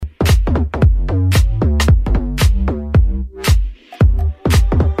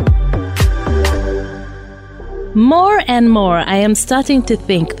more and more, I am starting to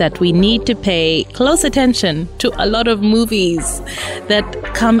think that we need to pay close attention to a lot of movies that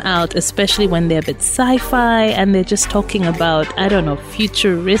come out, especially when they're a bit sci-fi and they're just talking about, I don't know,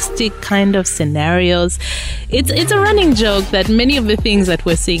 futuristic kind of scenarios. It's a running joke that many of the things that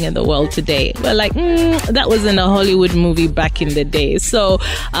we're seeing in the world today, we're like, that was in a Hollywood movie back in the day. So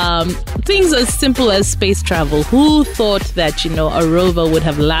things as simple as space travel. Who thought that, a rover would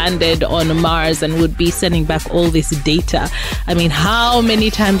have landed on Mars and would be sending back all this data? I mean, how many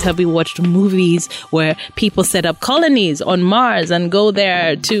times have we watched movies where people set up colonies on Mars and go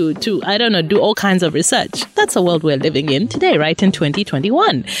there to I don't know, do all kinds of research? That's a world we're living in today, right? In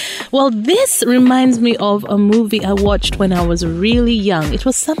 2021. Well, this reminds me of a movie I watched when I was really young. It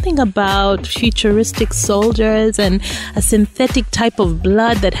was something about futuristic soldiers and a synthetic type of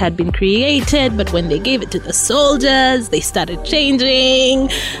blood that had been created, but when they gave it to the soldiers, they started changing.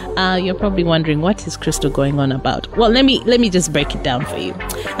 You're probably wondering, what is Crystal going on about? Well, let me just break it down for you.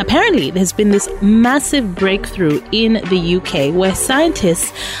 Apparently, there's been this massive breakthrough in the UK where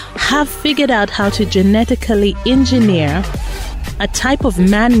scientists have figured out how to genetically engineer a type of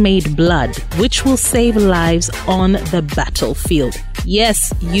man-made blood which will save lives on the battlefield.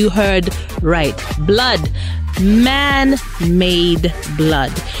 Yes, you heard right. Blood. Man-made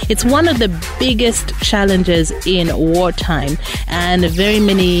blood. It's one of the biggest challenges in wartime, and very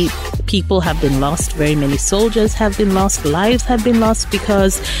many people have been lost. Very many soldiers have been lost. Lives have been lost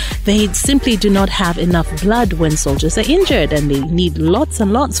because they simply do not have enough blood when soldiers are injured, and they need lots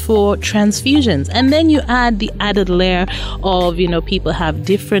and lots for transfusions. And then you add the added layer of, people have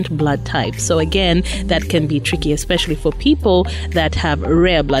different blood types. So again, that can be tricky, especially for people that have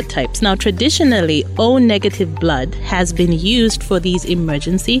rare blood types. Now, traditionally, O-negative blood has been used for these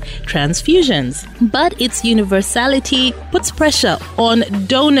emergency transfusions, but its universality puts pressure on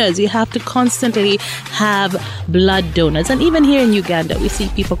donors. You have to constantly have blood donors. And even here in Uganda, we see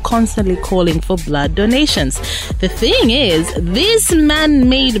people constantly calling for blood donations. The thing is, this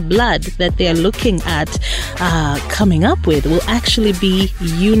man-made blood that they're looking at coming up with will actually be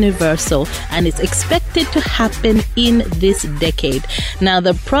universal, and it's expected to happen in this decade. Now,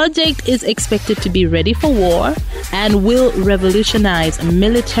 the project is expected to be ready for war and will revolutionize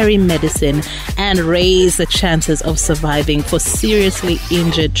military medicine and raise the chances of surviving for seriously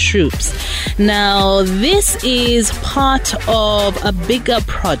injured troops. Now, this is part of a bigger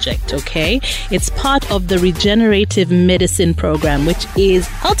project, okay? It's part of the regenerative medicine program, which is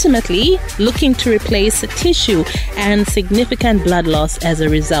ultimately looking to replace tissue and significant blood loss as a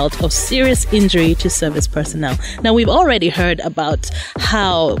result of serious injury to service personnel. Now, we've already heard about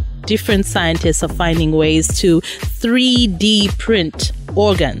how different scientists are finding ways to 3D print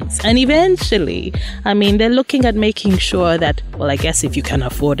organs. And eventually, they're looking at making sure that, I guess if you can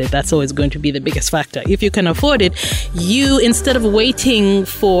afford it, that's always going to be the biggest factor. If you can afford it, you, instead of waiting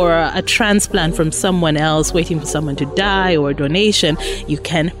for a transplant from someone else, waiting for someone to die or a donation, you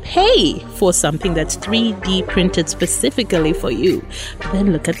can pay for something that's 3D printed specifically for you. But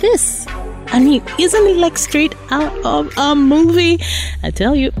then look at this. Isn't it like straight out of a movie? I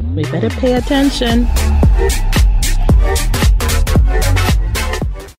tell you, we better pay attention.